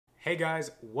Hey guys,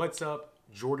 what's up?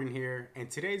 Jordan here. In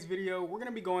today's video, we're going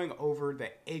to be going over the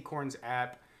Acorns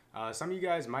app. Some of you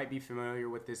guys might be familiar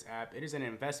with this app. It is an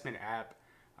investment app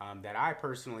that I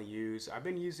personally use. I've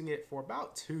been using it for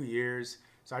about 2 years.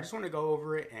 So I just want to go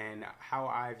over it and how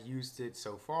I've used it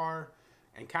so far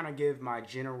and kind of give my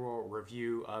general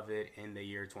review of it in the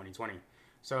year 2020.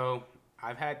 So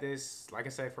I've had this, like I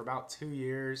said, for about 2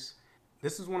 years.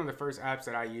 This is one of the first apps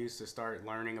that I used to start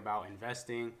learning about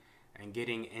investing and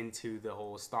getting into the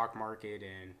whole stock market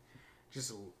and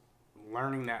just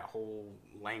learning that whole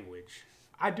language.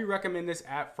 I do recommend this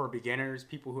app for beginners,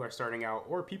 people who are starting out,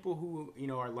 or people who,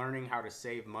 are learning how to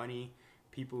save money,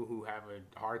 people who have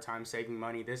a hard time saving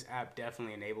money. This app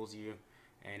definitely enables you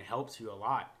and helps you a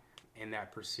lot in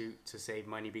that pursuit to save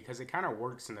money because it kind of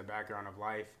works in the background of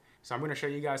life. So I'm going to show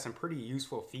you guys some pretty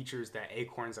useful features that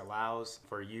Acorns allows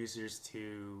for users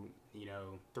to,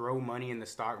 throw money in the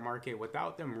stock market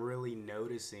without them really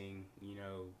noticing,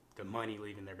 the money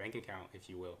leaving their bank account, if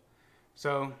you will.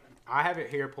 So I have it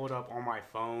here pulled up on my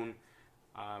phone.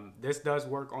 This does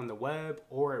work on the web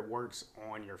or it works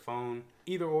on your phone.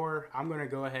 Either or, I'm going to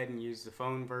go ahead and use the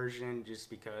phone version just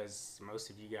because most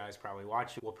of you guys probably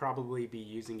watching will probably be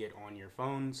using it on your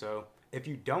phone. So if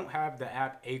you don't have the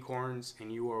app Acorns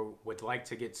and you would like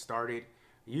to get started,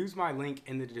 use my link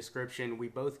in the description. We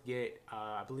both get,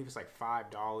 I believe it's like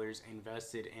 $5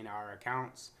 invested in our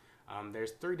accounts.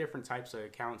 There's 3 different types of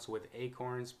accounts with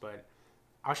Acorns, but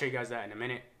I'll show you guys that in a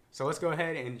minute. So let's go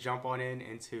ahead and jump on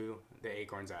into the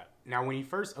Acorns app. Now, when you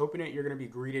first open it, you're going to be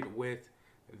greeted with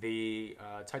the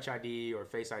Touch ID or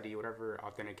Face ID, whatever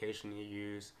authentication you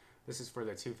use. This is for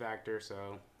the 2-factor,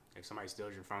 so if somebody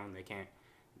steals your phone, they can't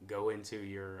go into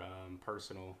your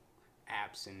personal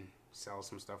apps and sell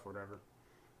some stuff or whatever.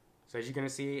 So as you're going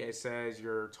to see, it says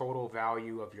your total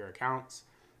value of your accounts.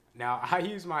 Now, I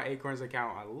use my Acorns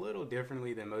account a little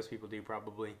differently than most people do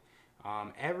probably.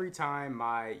 Every time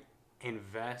I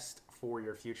invest for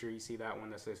your future, you see that one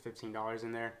that says $15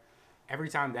 in there. Every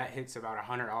time that hits about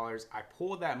 $100, I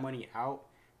pull that money out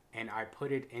and I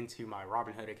put it into my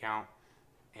Robinhood account.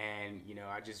 And,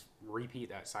 I just repeat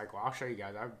that cycle. I'll show you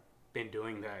guys. I've been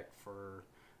doing that for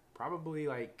probably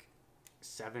like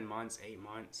 7 months, 8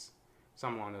 months,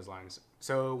 something along those lines.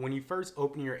 So when you first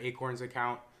open your Acorns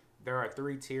account, there are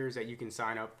 3 tiers that you can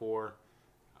sign up for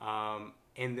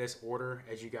in this order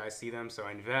as you guys see them. So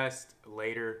invest,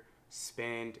 later,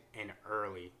 spend, and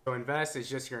early. So invest is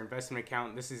just your investment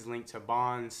account. This is linked to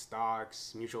bonds,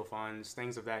 stocks, mutual funds,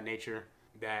 things of that nature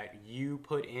that you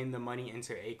put in the money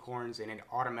into Acorns and it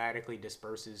automatically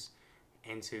disperses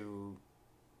into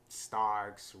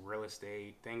stocks, real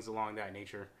estate, things along that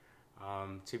nature,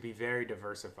 to be very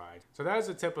diversified. So that is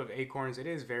the tip of Acorns. It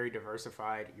is very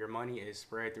diversified. Your money is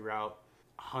spread throughout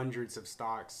hundreds of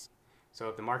stocks. So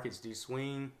if the markets do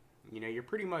swing, you're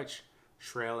pretty much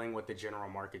trailing what the general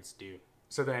markets do.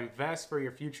 So the invest for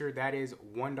your future, that is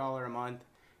 $1 a month.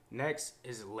 Next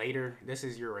is later. This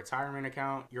is your retirement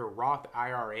account, your Roth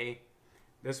IRA.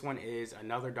 This one is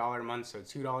another $1 a month, so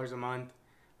 $2 a month.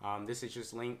 This is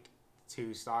just linked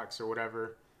to stocks or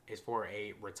whatever. Is for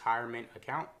a retirement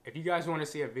account. If you guys want to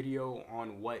see a video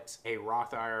on what a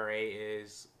Roth IRA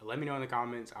is, let me know in the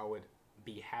comments. I would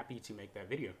be happy to make that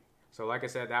video. So like I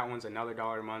said, that one's another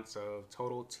 $1 a month, so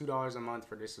total $2 a month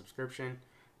for this subscription.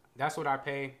 That's what I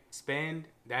pay. Spend,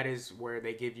 that is where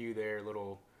they give you their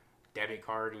little debit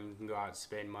card and you can go out and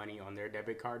spend money on their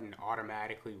debit card and it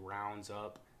automatically rounds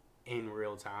up in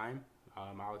real time.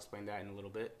 I'll explain that in a little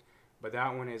bit. But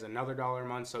that one is another $1 a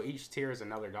month, so each tier is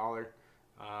another $1.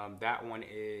 That one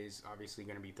is obviously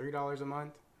going to be $3 a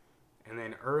month. And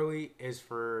then early is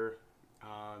for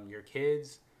your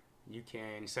kids. You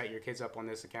can set your kids up on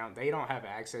this account. They don't have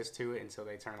access to it until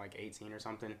they turn like 18 or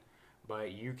something.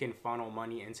 But you can funnel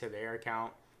money into their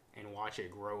account and watch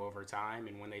it grow over time.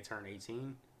 And when they turn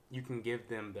 18, you can give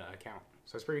them the account.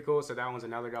 So it's pretty cool. So that one's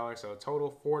another $1. So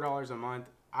total $4 a month.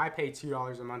 I pay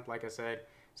 $2 a month, like I said.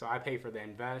 So I pay for the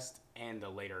invest and the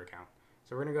later account.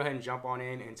 So we're going to go ahead and jump on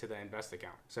into the invest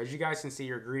account. So as you guys can see,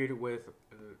 you're greeted with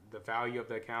the value of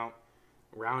the account,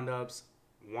 roundups,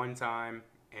 one time,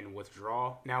 and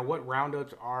withdrawal. Now what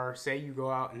roundups are, say you go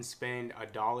out and spend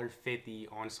 $1.50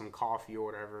 on some coffee or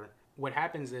whatever. What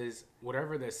happens is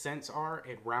whatever the cents are,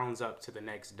 it rounds up to the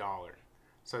next dollar.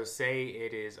 So say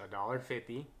it is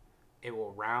 $1.50, it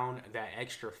will round that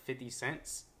extra 50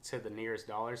 cents to the nearest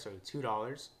dollar, so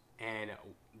 $2. And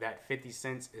that 50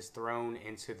 cents is thrown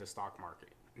into the stock market.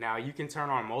 Now you can turn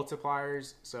on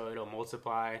multipliers, so it'll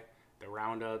multiply the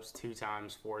roundups 2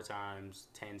 times, 4 times,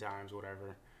 10 times,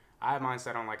 whatever. I have mine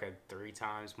set on like a 3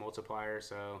 times multiplier,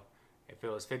 so if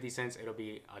it was 50 cents, it'll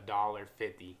be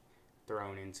 $1.50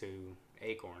 thrown into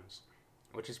Acorns,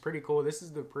 which is pretty cool. This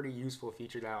is the pretty useful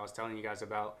feature that I was telling you guys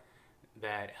about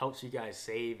that helps you guys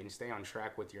save and stay on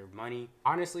track with your money.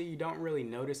 Honestly, you don't really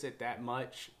notice it that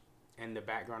much in the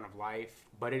background of life,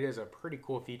 but it is a pretty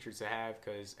cool feature to have,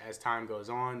 because as time goes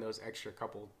on, those extra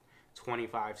couple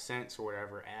 25 cents or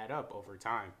whatever add up over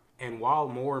time. And while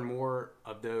more and more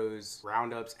of those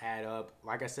roundups add up,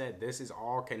 like I said, this is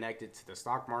all connected to the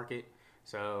stock market.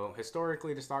 So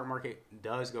historically, the stock market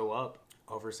does go up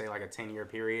over, say, like a 10-year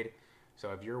period.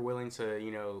 So if you're willing to,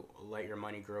 you know, let your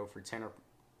money grow for 10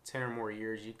 or more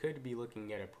years, you could be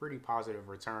looking at a pretty positive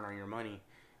return on your money.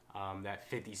 That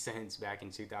 50 cents back in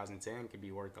 2010 could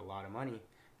be worth a lot of money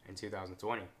in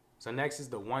 2020. So next is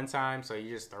the one time. So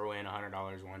you just throw in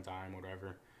 $100 one time,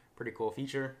 whatever. Pretty cool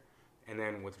feature. And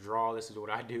then withdrawal, this is what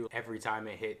I do. Every time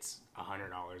it hits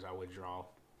 $100, I withdraw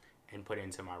and put it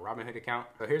into my Robinhood account.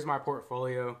 So here's my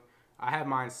portfolio. I have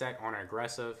mine set on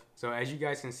aggressive. So as you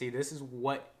guys can see, this is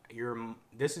where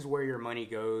your money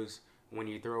goes when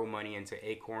you throw money into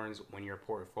Acorns, when your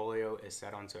portfolio is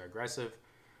set onto aggressive.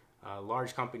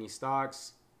 Large company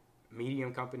stocks,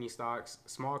 medium company stocks,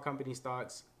 small company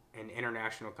stocks, and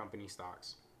international company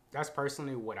stocks. That's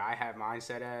personally what I have mine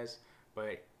set as,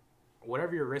 but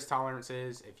whatever your risk tolerance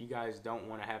is, if you guys don't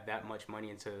want to have that much money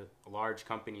into large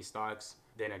company stocks,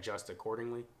 then adjust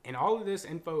accordingly. And all of this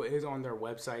info is on their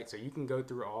website, so you can go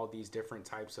through all these different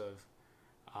types of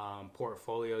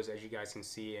portfolios, as you guys can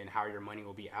see, and how your money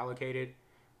will be allocated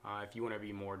if you want to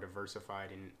be more diversified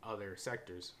in other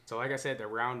sectors. So like I said, the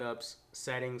roundups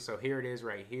settings, so here it is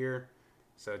right here.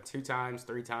 So 2 times,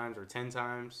 3 times, or 10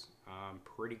 times,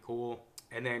 pretty cool.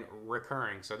 And then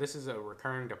recurring. So this is a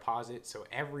recurring deposit. So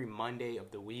every Monday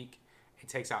of the week, it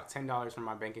takes out $10 from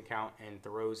my bank account and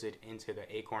throws it into the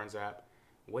Acorns app.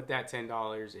 With that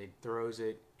 $10, it throws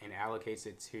it and allocates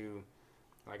it to,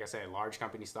 like I said, large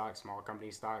company stocks, small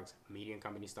company stocks, medium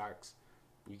company stocks.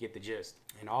 You get the gist.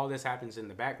 And all this happens in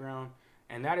the background.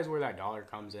 And that is where that dollar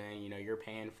comes in. You know, you're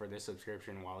paying for this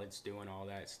subscription while it's doing all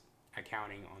that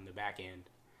accounting on the back end.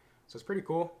 So it's pretty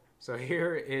cool. So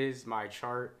here is my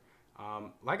chart.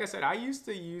 Like I said, I used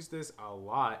to use this a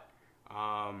lot,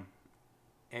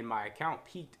 and my account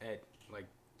peaked at like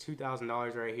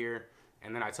 $2,000 right here,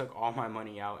 and then I took all my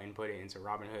money out and put it into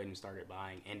Robinhood and started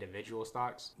buying individual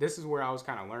stocks. This is where I was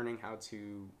kind of learning how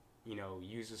to, you know,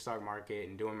 use the stock market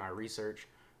and doing my research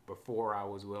before I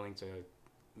was willing to,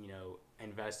 you know,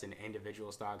 invest in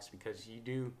individual stocks, because you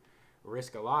do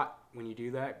risk a lot when you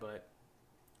do that, but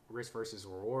risk versus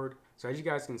reward. So as you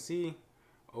guys can see,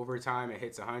 over time, it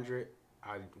hits 100,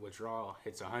 I withdraw,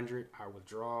 hits 100, I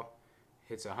withdraw,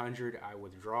 hits 100, I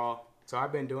withdraw. So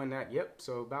I've been doing that, yep.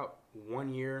 So about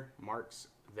 1 year marks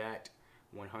that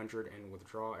 100 and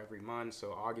withdraw every month.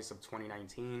 So August of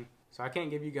 2019. So I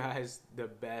can't give you guys the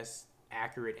best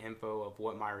accurate info of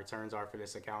what my returns are for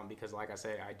this account, because like I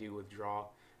said, I do withdraw.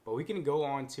 But we can go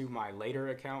on to my later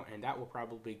account, and that will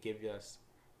probably give us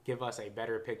a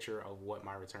better picture of what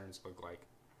my returns look like.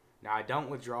 Now, I don't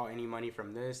withdraw any money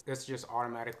from this. This just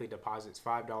automatically deposits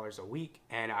 $5 a week,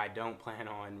 and I don't plan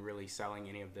on really selling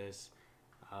any of this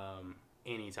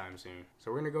anytime soon.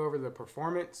 So we're gonna go over the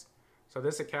performance. So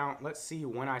this account, let's see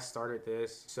when I started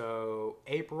this. So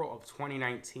April of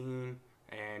 2019,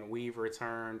 and we've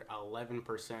returned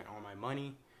 11% on my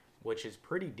money, which is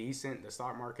pretty decent. The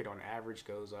stock market on average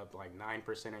goes up like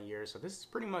 9% a year. So this is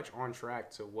pretty much on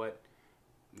track to what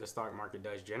the stock market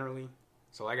does generally.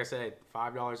 So like I said,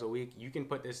 $5 a week, you can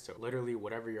put this to literally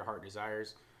whatever your heart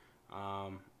desires,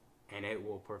 and it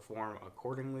will perform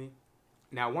accordingly.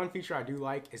 Now, one feature I do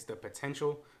like is the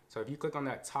potential. So if you click on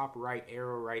that top right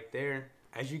arrow right there,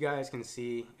 as you guys can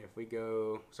see, if we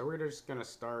go, so we're just gonna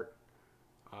start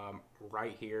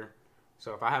right here.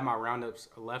 So if I have my roundups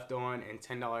left on and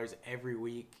 $10 every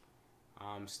week,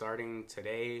 starting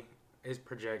today, it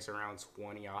projects around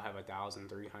 20. I'll have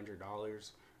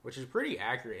 $1,300. Which is pretty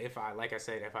accurate if like I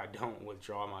said, if I don't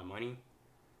withdraw my money.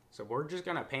 So we're just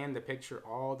gonna pan the picture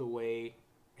all the way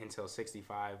until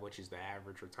 65, which is the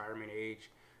average retirement age,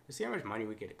 to see how much money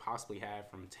we could possibly have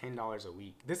from $10 a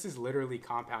week. This is literally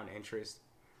compound interest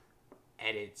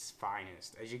at its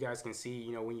finest. As you guys can see,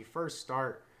 you know, when you first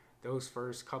start, those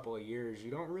first couple of years,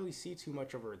 you don't really see too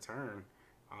much of a return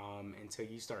until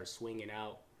you start swinging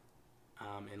out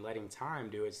and letting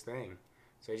time do its thing.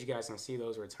 So as you guys can see,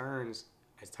 those returns,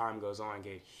 as time goes on,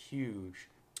 get huge.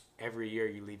 Every year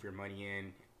you leave your money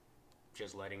in,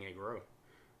 just letting it grow.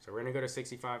 So we're gonna go to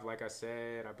 65, like I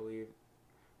said, I believe.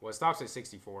 Well, it stops at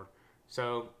 64.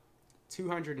 So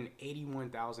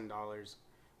 $281,000,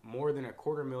 more than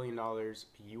 $250,000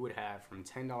 you would have from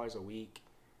 $10 a week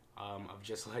of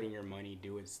just letting your money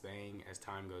do its thing as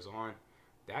time goes on.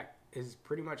 That is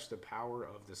pretty much the power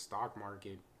of the stock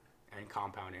market and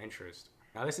compound interest.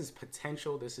 Now, this is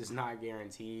potential. This is not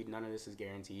guaranteed. None of this is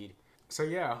guaranteed. So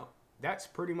yeah, that's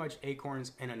pretty much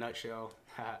Acorns in a nutshell.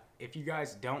 If you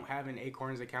guys don't have an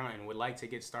Acorns account and would like to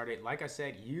get started, like I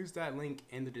said, use that link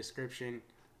in the description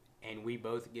and we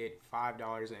both get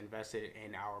 $5 invested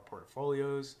in our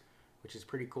portfolios, which is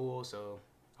pretty cool. So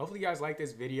hopefully you guys like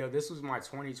this video. This was my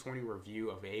 2020 review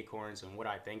of Acorns and what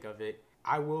I think of it.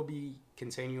 I will be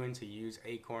continuing to use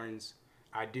Acorns.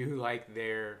 I do like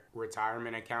their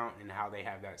retirement account and how they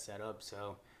have that set up.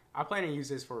 So I plan to use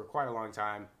this for quite a long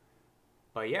time.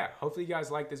 But yeah, hopefully you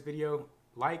guys like this video.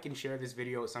 Like and share this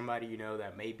video with somebody you know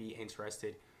that may be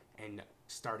interested in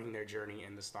starting their journey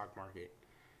in the stock market.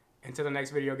 Until the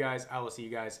next video, guys, I will see you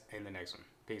guys in the next one.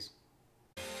 Peace.